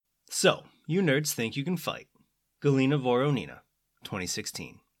So, you nerds think you can fight. Galina Voronina,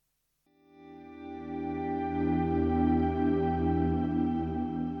 2016.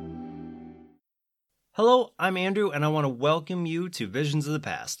 Hello, I'm Andrew, and I want to welcome you to Visions of the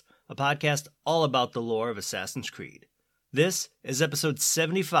Past, a podcast all about the lore of Assassin's Creed. This is episode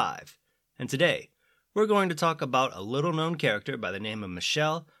 75, and today we're going to talk about a little-known character by the name of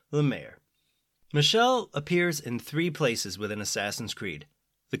Michel Lemaire. Michel appears in 3 places within Assassin's Creed: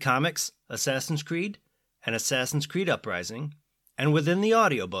 the comics, Assassin's Creed, and Assassin's Creed Uprising, and within the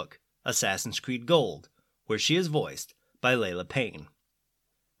audiobook, Assassin's Creed Gold, where she is voiced by Layla Payne.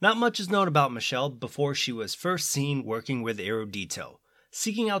 Not much is known about Michel before she was first seen working with Erudito,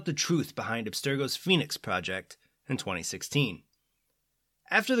 seeking out the truth behind Abstergo's Phoenix project in 2016.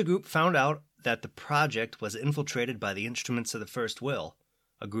 After the group found out that the project was infiltrated by the Instruments of the First Will,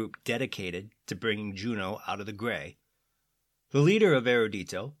 a group dedicated to bringing Juno out of the gray, the leader of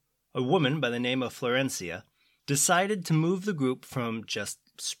Erudito, a woman by the name of Florencia, decided to move the group from just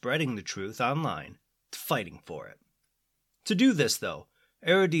spreading the truth online to fighting for it. To do this, though,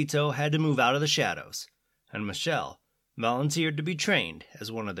 Erudito had to move out of the shadows, and Michel volunteered to be trained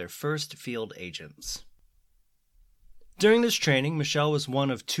as one of their first field agents. During this training, Michel was one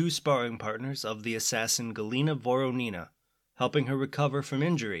of 2 sparring partners of the assassin Galina Voronina, helping her recover from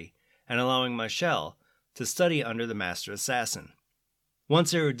injury and allowing Michel to study under the Master Assassin.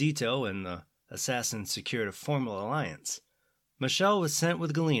 Once Erudito and the assassin secured a formal alliance, Michel was sent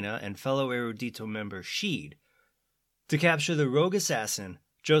with Galina and fellow Erudito member Sheed to capture the rogue assassin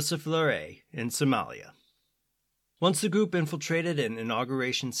Joseph Loret in Somalia. Once the group infiltrated an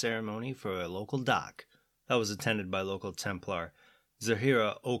inauguration ceremony for a local dock that was attended by local Templar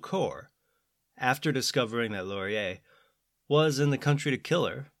Zahira Okor, after discovering that Loret was in the country to kill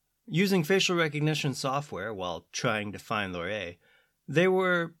her, using facial recognition software while trying to find Loret, they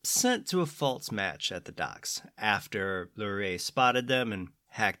were sent to a false match at the docks after Loret spotted them and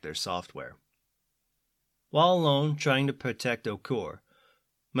hacked their software. While alone trying to protect Okor,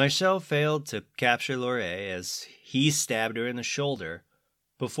 Michel failed to capture Loret as he stabbed her in the shoulder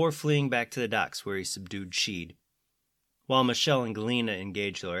before fleeing back to the docks where he subdued Sheed. While Michel and Galina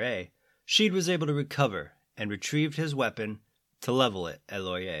engaged Loret, Sheed was able to recover and retrieved his weapon to level it at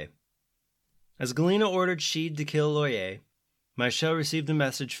Loret. As Galina ordered Sheed to kill Loret, Michel received a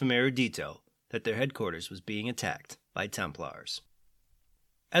message from Erudito that their headquarters was being attacked by Templars.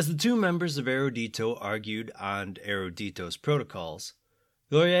 As the 2 members of Erudito argued on Erudito's protocols,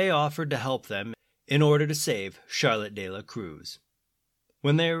 Loret offered to help them in order to save Charlotte de la Cruz.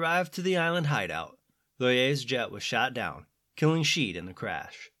 When they arrived to the island hideout, Loret's jet was shot down, killing Sheed in the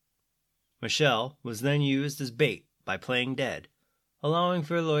crash. Michel was then used as bait by playing dead, allowing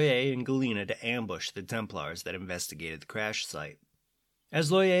for Loret and Galina to ambush the Templars that investigated the crash site.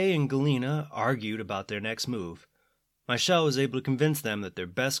 As Loret and Galina argued about their next move, Michel was able to convince them that their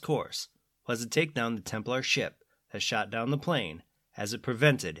best course was to take down the Templar ship that shot down the plane, as it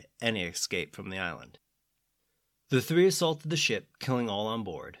prevented any escape from the island. The 3 assaulted the ship, killing all on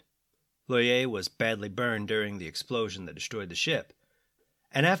board. Loret was badly burned during the explosion that destroyed the ship,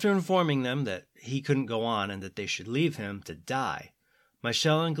 and after informing them that he couldn't go on and that they should leave him to die,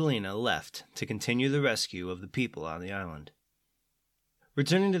 Michel and Galina left to continue the rescue of the people on the island.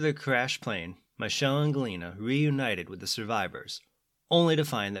 Returning to their crashed plane, Michel and Galina reunited with the survivors, only to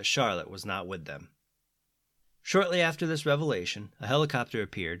find that Charlotte was not with them. Shortly after this revelation, a helicopter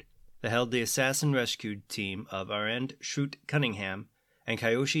appeared that held the assassin rescue team of Arend Schrute Cunningham and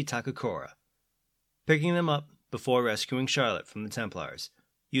Kiyoshi Takakura, picking them up before rescuing Charlotte from the Templars,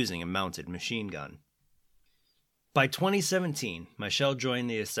 using a mounted machine gun. By 2017, Michel joined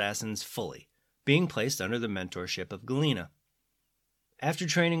the assassins fully, being placed under the mentorship of Galina. After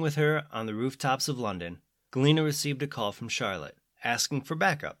training with her on the rooftops of London, Galina received a call from Charlotte, asking for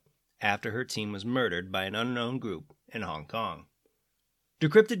backup after her team was murdered by an unknown group in Hong Kong.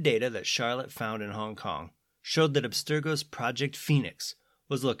 Decrypted data that Charlotte found in Hong Kong showed that Abstergo's Project Phoenix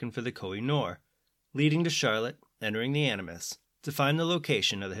was looking for the Koh-i-Noor, leading to Charlotte entering the Animus to find the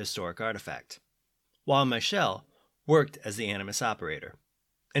location of the historic artifact, while Michel worked as the Animus operator.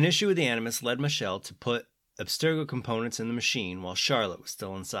 An issue with the Animus led Michel to put Abstergo components in the machine while Charlotte was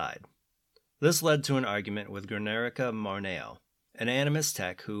still inside. This led to an argument with Guernica Marneo, an Animus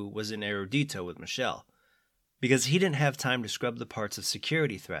tech who was in Erudito with Michel, because he didn't have time to scrub the parts of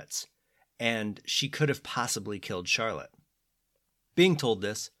security threats, and she could have possibly killed Charlotte. Being told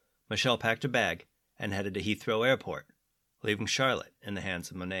this, Michel packed her bag and headed to Heathrow Airport, leaving Charlotte in the hands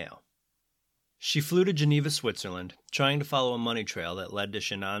of Marneo. She flew to Geneva, Switzerland, trying to follow a money trail that led to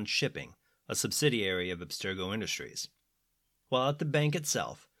Shannon Shipping, a subsidiary of Abstergo Industries. While at the bank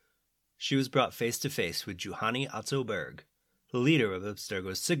itself, she was brought face to face with Juhani Otto Berg, the leader of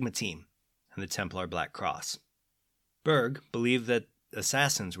Abstergo's Sigma team and the Templar Black Cross. Berg believed that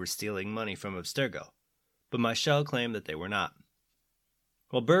assassins were stealing money from Abstergo, but Michelle claimed that they were not.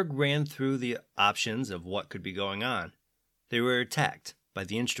 While Berg ran through the options of what could be going on, they were attacked by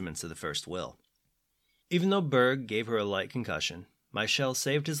the instruments of the First Will. Even though Berg gave her a light concussion, Michelle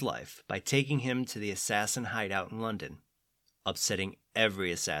saved his life by taking him to the assassin hideout in London, upsetting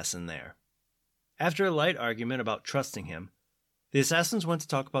every assassin there. After a light argument about trusting him, the assassins went to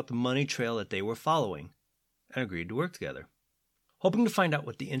talk about the money trail that they were following and agreed to work together. Hoping to find out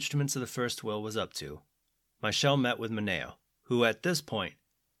what the instruments of the First Will was up to, Michelle met with Mineo, who at this point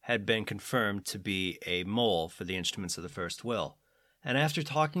had been confirmed to be a mole for the instruments of the First Will, and after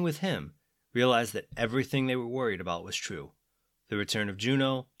talking with him, realized that everything they were worried about was true. The return of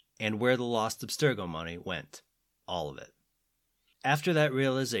Juno, and where the lost Abstergo money went. All of it. After that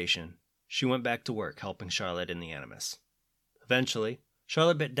realization, she went back to work helping Charlotte in the Animus. Eventually,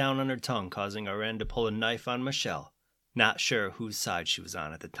 Charlotte bit down on her tongue, causing Aren to pull a knife on Michelle, not sure whose side she was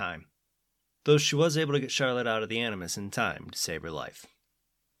on at the time. Though she was able to get Charlotte out of the Animus in time to save her life.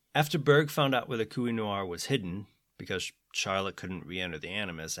 After Berg found out where the Koh-i-Noor was hidden, because Charlotte couldn't re-enter the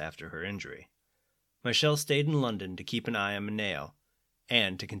Animus after her injury, Michelle stayed in London to keep an eye on Mineo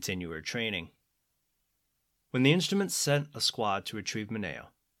and to continue her training. When the instruments sent a squad to retrieve Mineo,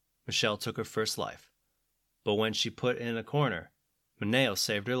 Michelle took her first life, but when she put in a corner, Mineo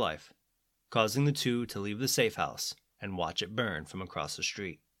saved her life, causing the two to leave the safe house and watch it burn from across the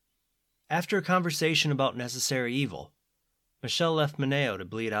street. After a conversation about necessary evil, Michelle left Mineo to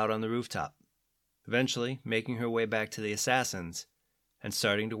bleed out on the rooftop, eventually making her way back to the assassins and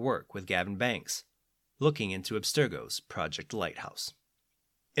starting to work with Gavin Banks, looking into Abstergo's Project Lighthouse.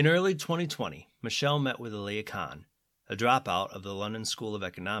 In early 2020, Michelle met with Alia Khan, a dropout of the London School of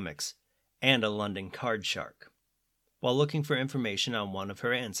Economics and a London card shark, while looking for information on one of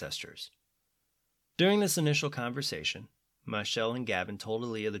her ancestors. During this initial conversation, Michelle and Gavin told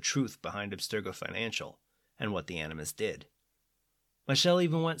Alia the truth behind Abstergo Financial and what the Animus did. Michelle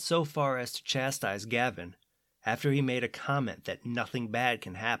even went so far as to chastise Gavin after he made a comment that nothing bad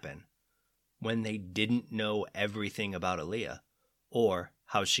can happen when they didn't know everything about Alia or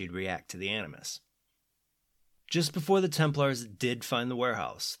how she'd react to the Animus. Just before the Templars did find the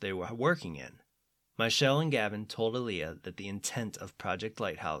warehouse they were working in, Michelle and Gavin told Alia that the intent of Project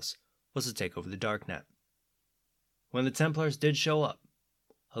Lighthouse was to take over the Darknet. When the Templars did show up,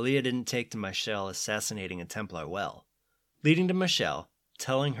 Alia didn't take to Michelle assassinating a Templar well, leading to Michelle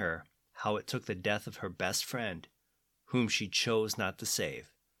telling her how it took the death of her best friend, whom she chose not to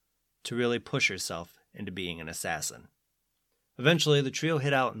save, to really push herself into being an assassin. Eventually, the trio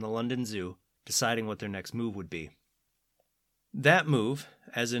hid out in the London Zoo, deciding what their next move would be. That move,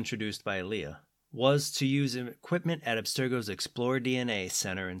 as introduced by Alia, was to use equipment at Abstergo's Explore DNA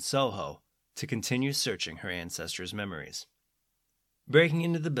Center in Soho to continue searching her ancestors' memories. Breaking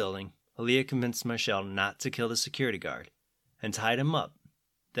into the building, Alia convinced Michelle not to kill the security guard and tied him up,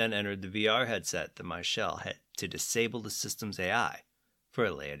 then entered the VR headset that Michelle had to disable the system's AI for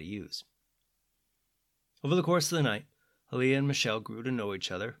Alia to use. Over the course of the night, Alia and Michelle grew to know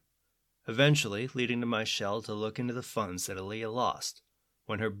each other, eventually leading to Michelle to look into the funds that Alia lost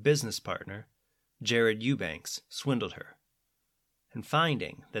when her business partner, Jared Eubanks, swindled her, and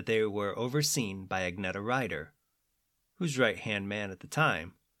finding that they were overseen by Agneta Ryder, whose right-hand man at the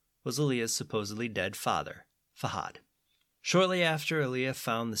time was Alia's supposedly dead father, Fahad. Shortly after Alia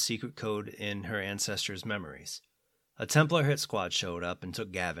found the secret code in her ancestors' memories, a Templar hit squad showed up and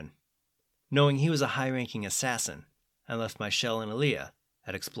took Gavin, knowing he was a high-ranking assassin, and left Michelle and Alia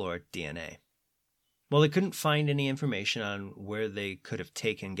at Explore DNA. While they couldn't find any information on where they could have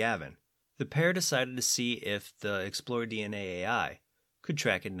taken Gavin, the pair decided to see if the Explore DNA AI could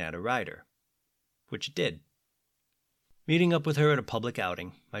track Agneta Ryder, which it did. Meeting up with her at a public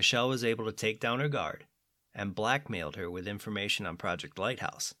outing, Michelle was able to take down her guard and blackmailed her with information on Project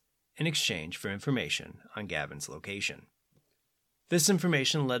Lighthouse in exchange for information on Gavin's location. This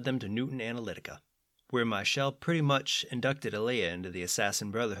information led them to Newton Analytica, where Michelle pretty much inducted Alia into the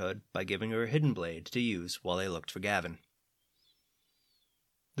Assassin Brotherhood by giving her a hidden blade to use while they looked for Gavin.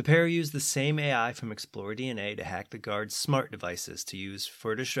 The pair used the same AI from Explore DNA to hack the guard's smart devices to use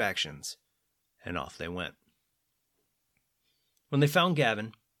for distractions, and off they went. When they found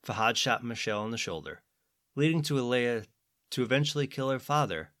Gavin, Fahad shot Michelle in the shoulder, leading to Alia to eventually kill her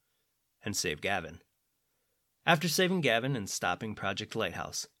father and save Gavin. After saving Gavin and stopping Project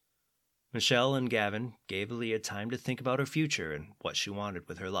Lighthouse, Michelle and Gavin gave Alia time to think about her future and what she wanted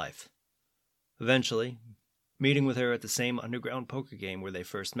with her life. Eventually, meeting with her at the same underground poker game where they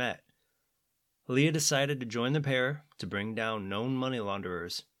first met, Leah decided to join the pair to bring down known money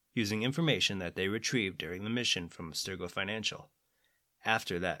launderers using information that they retrieved during the mission from Abstergo Financial.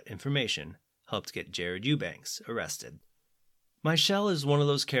 After that information helped get Jared Eubanks arrested. Michelle is one of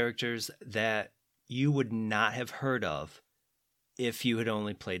those characters that you would not have heard of if you had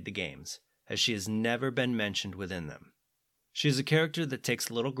only played the games, as she has never been mentioned within them. She is a character that takes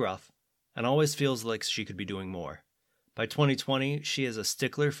a little gruff and always feels like she could be doing more. By 2020, she is a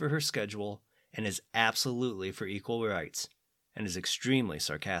stickler for her schedule and is absolutely for equal rights, and is extremely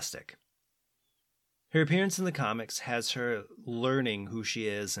sarcastic. Her appearance in the comics has her learning who she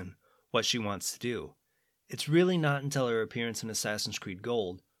is and what she wants to do. It's really not until her appearance in Assassin's Creed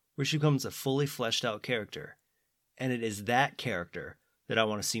Gold where she becomes a fully fleshed out character, and it is that character that I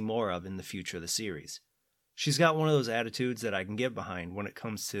want to see more of in the future of the series. She's got one of those attitudes that I can get behind when it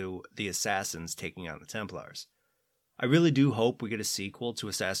comes to the Assassins taking on the Templars. I really do hope we get a sequel to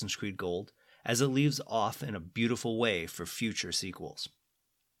Assassin's Creed Gold, as it leaves off in a beautiful way for future sequels.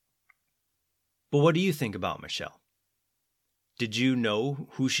 But what do you think about Michelle? Did you know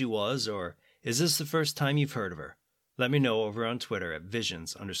who she was, or is this the first time you've heard of her? Let me know over on Twitter at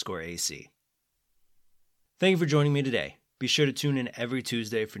visions_AC. Thank you for joining me today. Be sure to tune in every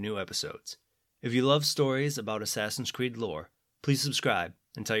Tuesday for new episodes. If you love stories about Assassin's Creed lore, please subscribe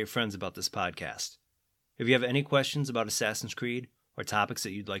and tell your friends about this podcast. If you have any questions about Assassin's Creed or topics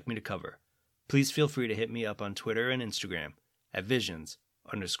that you'd like me to cover, please feel free to hit me up on Twitter and Instagram at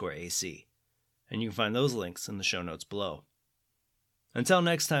visions_AC, and you can find those links in the show notes below. Until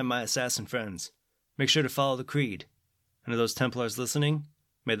next time, my assassin friends, make sure to follow the creed, and to those Templars listening,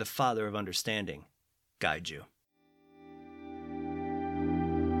 may the Father of Understanding guide you.